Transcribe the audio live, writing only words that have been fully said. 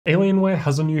Alienware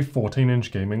has a new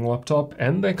 14-inch gaming laptop,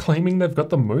 and they're claiming they've got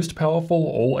the most powerful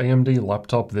all-AMD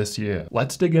laptop this year.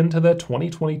 Let's dig into their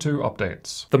 2022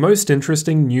 updates. The most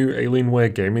interesting new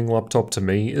Alienware gaming laptop to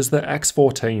me is the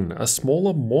X14, a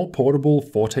smaller, more portable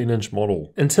 14-inch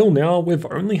model. Until now, we've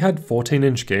only had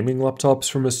 14-inch gaming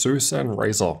laptops from Asus and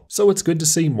Razer, so it's good to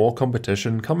see more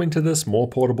competition coming to this more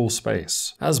portable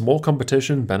space, as more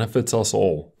competition benefits us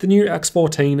all. The new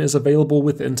X14 is available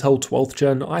with Intel 12th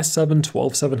Gen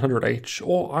i7-12700H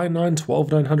or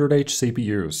i9-12900H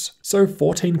CPUs, so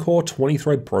 14-core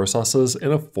 20-thread processors in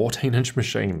a 14-inch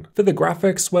machine. For the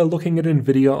graphics, we're looking at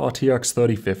NVIDIA RTX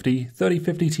 3050,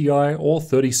 3050 Ti, or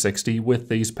 3060 with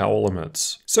these power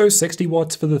limits. So 60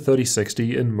 watts for the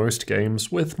 3060 in most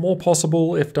games, with more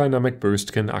possible if Dynamic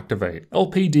Boost can activate.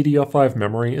 LPDDR5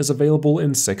 memory is available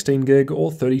in 16GB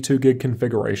or 32GB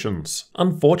configurations.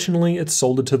 Unfortunately, it's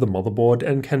soldered to the motherboard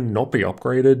and cannot be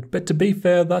upgraded, but to be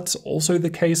fair, that's also the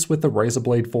case with the Razer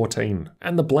Blade 14,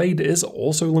 and the Blade is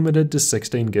also limited to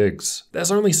 16 gigs.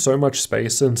 There's only so much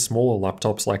space in smaller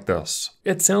laptops like this.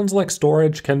 It sounds like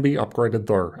storage can be upgraded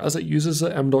though, as it uses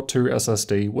a M.2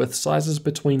 SSD with sizes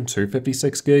between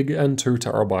 256GB and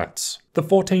 2TB. The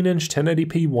 14-inch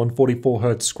 1080p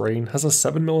 144Hz screen has a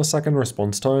 7ms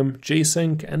response time,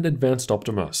 G-Sync, and advanced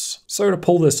Optimus. So to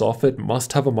pull this off, it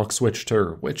must have a mux switch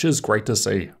too, which is great to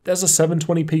see. There's a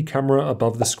 720p camera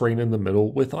above the screen in the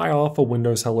middle with IR for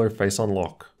Windows Hello Face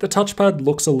Unlock. The touchpad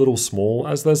looks a little small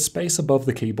as there's space above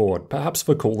the keyboard, perhaps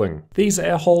for cooling. These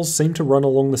air holes seem to run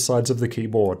along the sides of the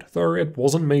keyboard, though it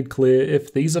wasn't made clear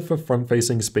if these are for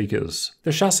front-facing speakers.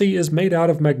 The chassis is made out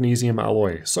of magnesium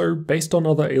alloy, so based on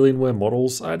other Alienware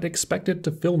models, I'd expect it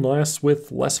to feel nice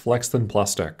with less flex than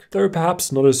plastic, though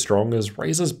perhaps not as strong as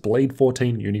Razer's Blade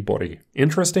 14 unibody.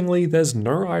 Interestingly, there's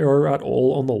no I/O at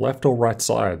all on the left or right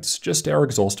sides, just air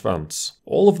exhaust vents.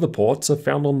 All of the ports are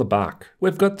found on the back.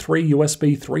 We've got 3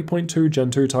 USB 3.2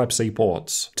 Gen 2 Type-C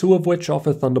ports, 2 of which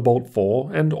offer Thunderbolt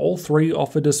 4, and all 3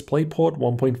 offer DisplayPort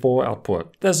 1.4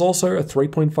 output. There's also a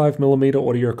 3.5mm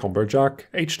audio combo jack,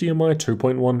 HDMI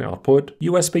 2.1 output,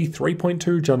 USB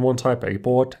 3.2 Gen 1 Type-A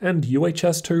port, and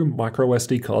UHS-2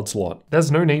 microSD card slot.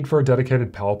 There's no need for a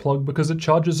dedicated power plug because it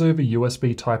charges over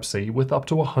USB Type-C with up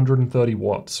to 130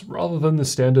 watts, rather than the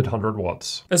standard 100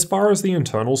 watts. As far as the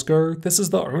internals go, this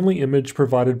is the only image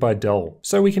provided by Dell,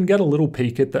 so we can get a little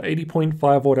peek at the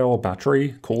 80.5 Wh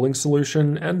battery, cooling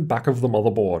solution, and back of the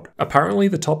motherboard. Apparently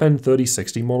the top-end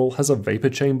 3060 model has a vapor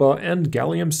chamber and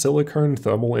gallium silicone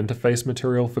thermal interface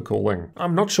material for cooling.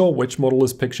 I'm not sure which model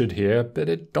is pictured here, but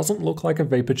it doesn't look like a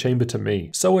vapor chamber to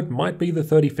me, so it might be the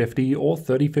 3050 or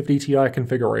 3050 Ti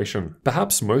configuration.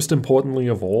 Perhaps most importantly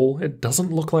of all, it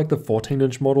doesn't look like the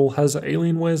 14-inch model has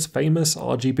Alienware's famous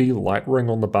RGB light ring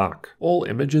on the back. All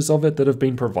images of it that have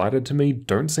been provided to me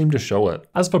don't seem to show it.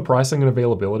 As for pricing and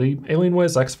availability,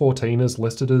 Alienware's X14 is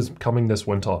listed as coming this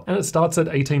winter, and it starts at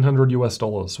 $1,800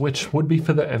 US, which would be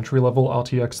for the entry-level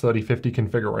RTX 3050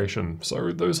 configuration,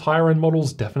 so those higher-end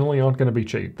models definitely aren't going to be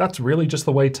cheap. That's really just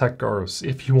the way tech goes.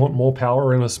 If you want more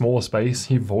power in a smaller space,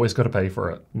 you've always got to pay for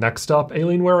it. Next up,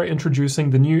 Alienware are introducing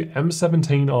the new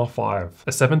M17R5,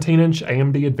 a 17-inch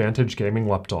AMD Advantage gaming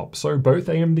laptop, so both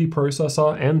AMD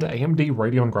processor and AMD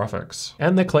Radeon graphics.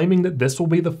 And they're claiming that this will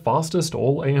be the fastest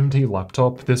all-AMD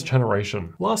laptop this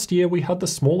generation. Last year we had the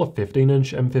smaller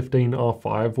 15-inch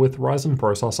M15R5 with Ryzen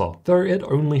processor, though it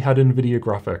only had NVIDIA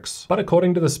graphics. But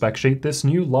according to the spec sheet, this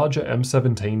new larger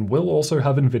M17 will also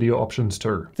have NVIDIA options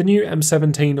too. The new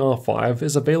M17R5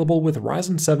 is available with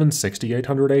Ryzen 7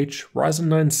 6800H, Ryzen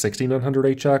 9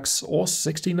 6900HX, or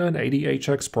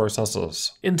 6980HX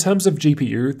processors. In terms of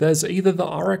GPU, there's either the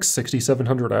RX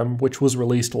 6700M, which was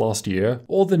released last year,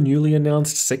 or the newly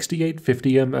announced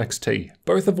 6850M XT,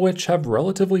 both of which have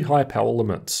relatively high power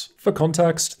limits. For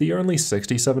context, the only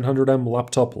 6700M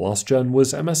laptop last gen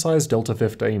was MSI's Delta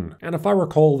 15, and if I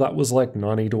recall that was like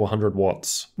 90 to 100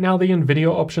 watts. Now the NVIDIA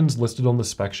options listed on the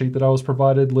spec sheet that I was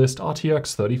provided list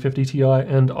RTX 3050 Ti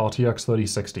and RTX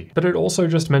 3060, but it also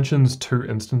just mentions 2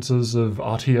 instances of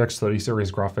RTX 30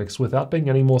 series graphics without being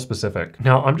any more specific.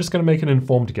 Now I'm just going to make an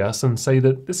informed guess and say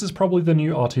that this is probably the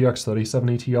new RTX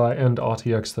 3070 Ti and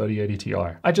RTX 3080 Ti.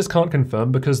 I just can't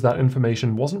confirm because that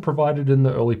information wasn't provided in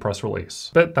the early press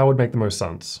release, but that would make the most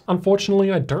sense.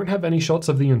 Unfortunately, I don't have any shots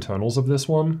of the internals of this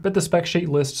one, but the spec sheet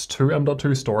lists 2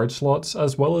 M.2 storage slots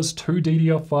as well as 2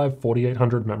 DDR5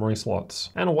 4800 memory slots,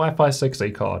 and a Wi-Fi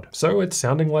 6E card, so it's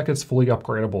sounding like it's fully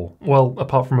upgradable. Well,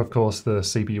 apart from of course the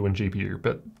CPU and GPU,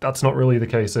 but that's not really the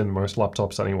case in most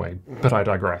laptops anyway, but I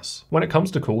digress. When it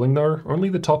comes to cooling though, only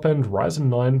the top-end Ryzen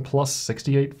 9 plus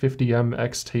 6850M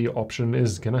XT option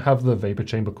is gonna have the vapor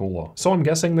chamber cooler, so I'm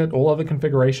guessing that all other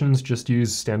configurations just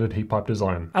use standard heat pipe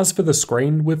design. As for the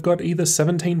screen, we've got either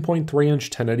 17.3-inch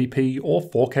 1080p or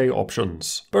 4K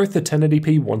options. Both the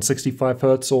 1080p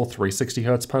 165Hz or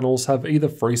 360Hz panels have either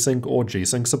FreeSync or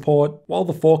G-Sync support, while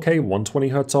the 4K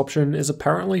 120Hz option is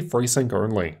apparently FreeSync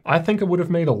only. I think it would have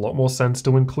made a lot more sense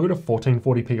to include a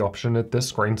 1440p option at this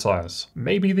screen size.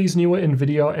 Maybe these newer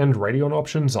Nvidia and Radeon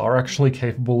options are actually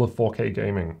capable of 4K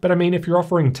gaming, but I mean, if you're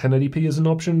offering 1080p as an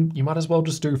option, you might as well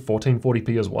just do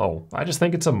 1440p as well. I just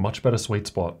think it's a much better sweet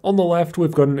spot. On the left,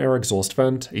 we've got an air exhaust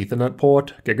vent, Ethernet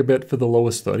port, gigabit for the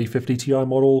lowest 3050 Ti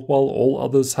model, while all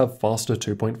others have faster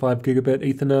 2.5 gigabit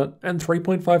Ethernet and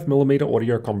 3.5mm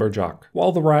audio combo jack,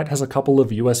 while the right has a couple of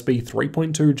USB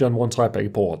 3.2 Gen 1 Type A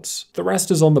ports. The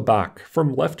rest is on the back.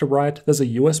 From left to right, there's a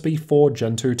USB 4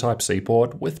 Gen 2 Type C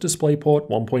port with DisplayPort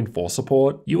 1.4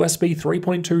 support, USB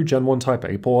 3.2 Gen 1 Type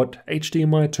A port,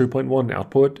 HDMI 2.1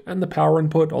 output, and the power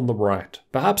input on the right.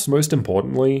 Perhaps most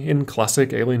importantly, in classic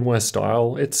Alienware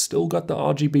style, it's still got the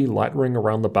RGB light ring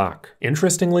around the back.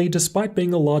 Interestingly, despite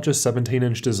being a larger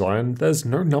 17-inch design, there's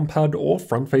no numpad or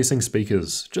front-facing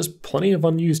speakers, just plenty of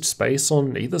unused space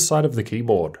on either side of the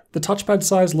keyboard. The touchpad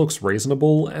size looks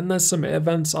reasonable, and there's some air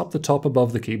vents up the top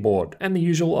above the keyboard, and the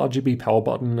usual RGB power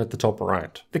button at the top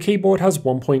right. The keyboard has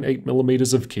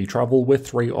 1.8mm of key travel with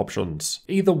 3 options,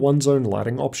 either one zone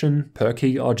lighting option, per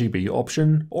key RGB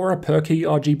option, or a per key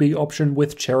RGB option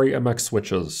with Cherry MX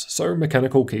switches, so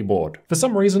mechanical keyboard. For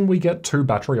some reason we get 2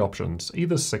 battery options,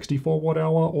 either 64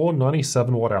 Wh or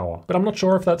 97 Wh, but I'm not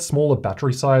sure if that smaller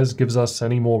battery size gives us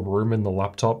any more room in the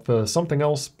laptop for something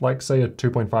else, like say a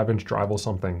 2.5-inch drive or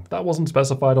something. That wasn't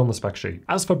specified on the spec sheet.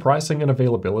 As for pricing and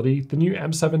availability, the new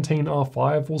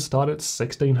M17R5 will start at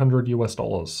 $1,600 US,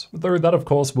 though that of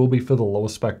course will be for the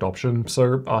lowest spec option,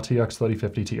 so RTX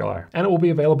 3050 Ti, and it will be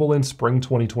available in spring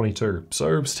 2022,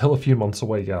 so still a few months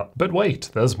away yet. But wait,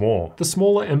 there's more. The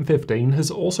smaller M15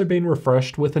 has also been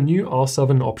refreshed with a new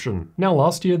R7 option. Now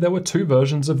last year there were 2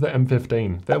 versions of the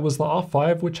M15. There was the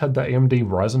R5 which had the AMD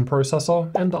Ryzen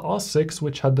processor, and the R6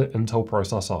 which had the Intel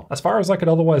processor. As far as I could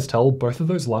otherwise tell, both of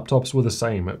those laptops were the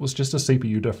same, it was just a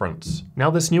CPU difference. Now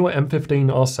this newer M15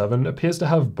 R7 appears to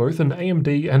have both an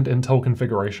AMD and Intel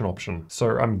configuration option,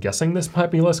 so I'm guessing this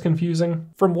might be less confusing.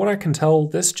 From what I can tell,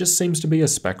 this just seems to be a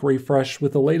spec refresh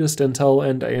with the latest Intel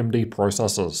and AMD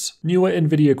processors, newer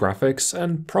Nvidia graphics,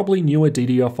 and probably newer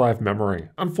DDR5 memory.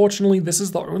 Unfortunately, this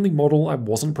is the only model I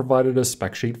wasn't provided a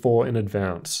spec sheet for in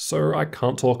advance, so I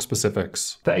can't talk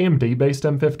specifics. The AMD-based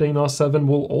M15 R7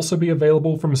 will also be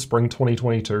available from spring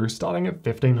 2022, starting at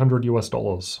 $1,500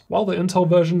 US, while the Intel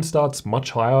version starts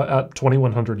much higher at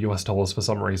 $2,100 US for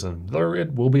some reason, though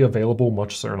it will be available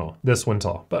much sooner, this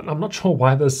winter. But I'm not sure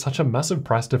why there's such a massive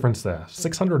price difference there,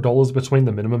 $600 between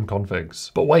the minimum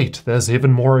configs. But wait, there's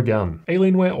even more again.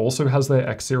 Alienware also has their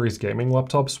X-series gaming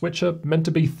laptops, which are meant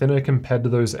to be thinner compared to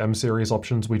those M-series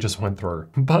options we just went through,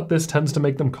 but this tends to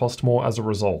make them cost more as a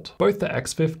result. Both the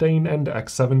X15 and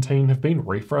X17 have been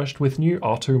refreshed with new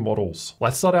R2 models.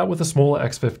 Let's start out with the smaller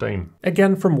X15.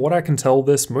 Again, from what I can tell,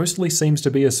 this mostly seems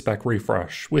to be a spec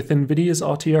refresh, with Nvidia's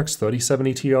RTX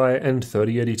 3070 Ti and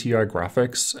 3080 Ti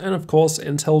graphics, and of course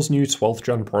Intel's new 12th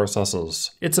gen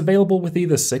processors. It's available with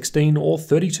either 16 or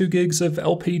 32 gigs of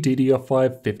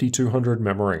LPDDR5 5200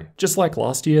 memory. Just like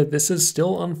last year, this is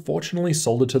still unfortunately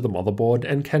soldered to the motherboard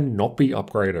and cannot be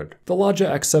upgraded. The larger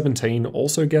X17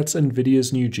 also gets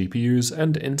Nvidia's new GPUs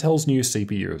and Intel's new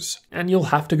CPUs, and you'll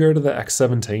have to go to the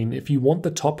X17 if you want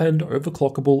the top-end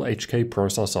overclockable HK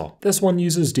processor. This one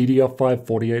uses DDR5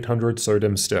 4800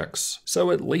 SODIMM sticks,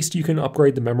 so at least you can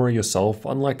upgrade the memory yourself,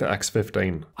 unlike the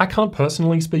X15. I can't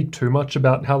personally speak too much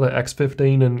about how the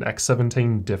X15 and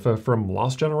X17 differ from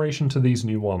last generation to these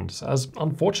new ones, as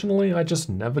unfortunately I just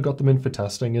never got them in for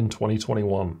testing in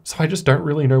 2021, so I just don't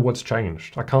really know what's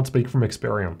changed. I can't speak from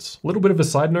experience. Little bit of a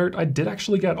side note, I did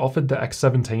actually get offered the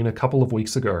X17 a couple of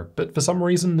weeks ago, but for some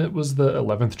reason it was the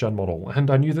 11th gen model, and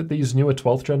I knew that these newer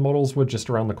 12th gen models were just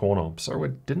around the corner, so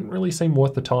it didn't really seem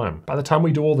worth the time. By the time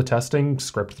we do all the testing,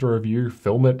 script the review,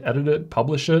 film it, edit it,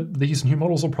 publish it, these new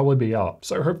models will probably be out.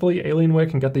 So hopefully Alienware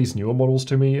can get these newer models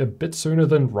to me a bit sooner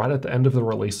than right at the end of the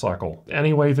release cycle.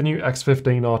 Anyway, the new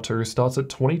X15 R2 starts at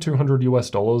 $2,200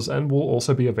 US and will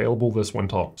also be available this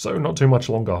winter, so not too much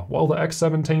longer, while the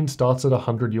X17 X14 starts at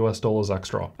 $100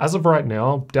 extra. As of right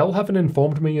now, Dell haven't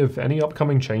informed me of any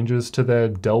upcoming changes to their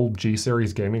Dell G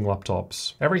series gaming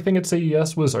laptops. Everything at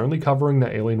CES was only covering the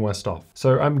Alienware stuff,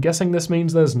 so I'm guessing this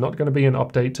means there's not going to be an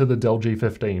update to the Dell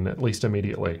G15, at least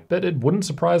immediately. But it wouldn't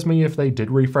surprise me if they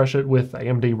did refresh it with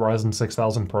AMD Ryzen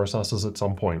 6000 processors at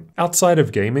some point. Outside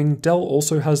of gaming, Dell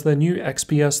also has their new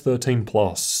XPS 13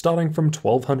 Plus, starting from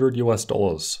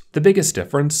 $1,200. The biggest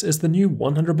difference is the new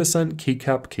 100%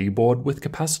 keycap keyboard with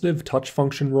capacitive touch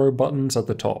function row buttons at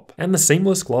the top, and the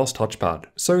seamless glass touchpad.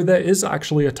 So there is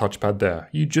actually a touchpad there,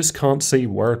 you just can't see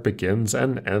where it begins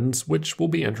and ends, which will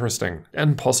be interesting,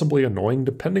 and possibly annoying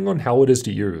depending on how it is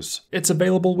to use. It's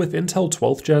available with Intel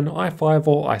 12th Gen i5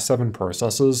 or i7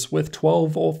 processors with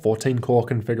 12 or 14 core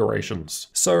configurations,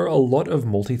 so a lot of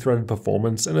multi-threaded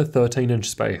performance in a 13-inch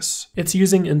space. It's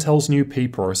using Intel's new P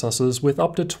processors with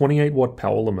up to 28 watt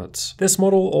power limits. This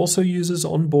model also uses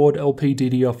onboard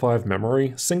LPDDR5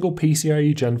 memory, single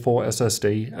PCIe Gen 4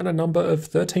 SSD, and a number of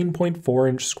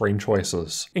 13.4-inch screen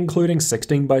choices, including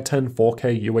 16x10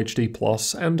 4K UHD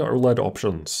Plus and OLED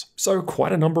options. So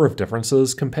quite a number of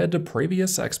differences compared to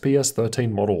previous XPS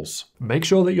 13 models. Make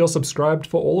sure that you're subscribed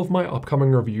for all of my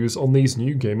upcoming reviews on these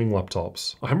new gaming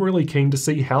laptops. I'm really keen to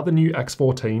see how the new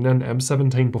X14 and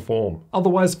M17 perform.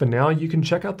 Otherwise, for now, you can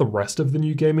check out the rest of the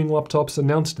new gaming laptops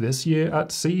announced this year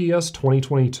at CES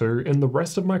 2022 in the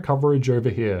rest of my coverage over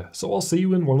here, so I'll see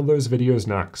you in one of those videos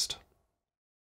next.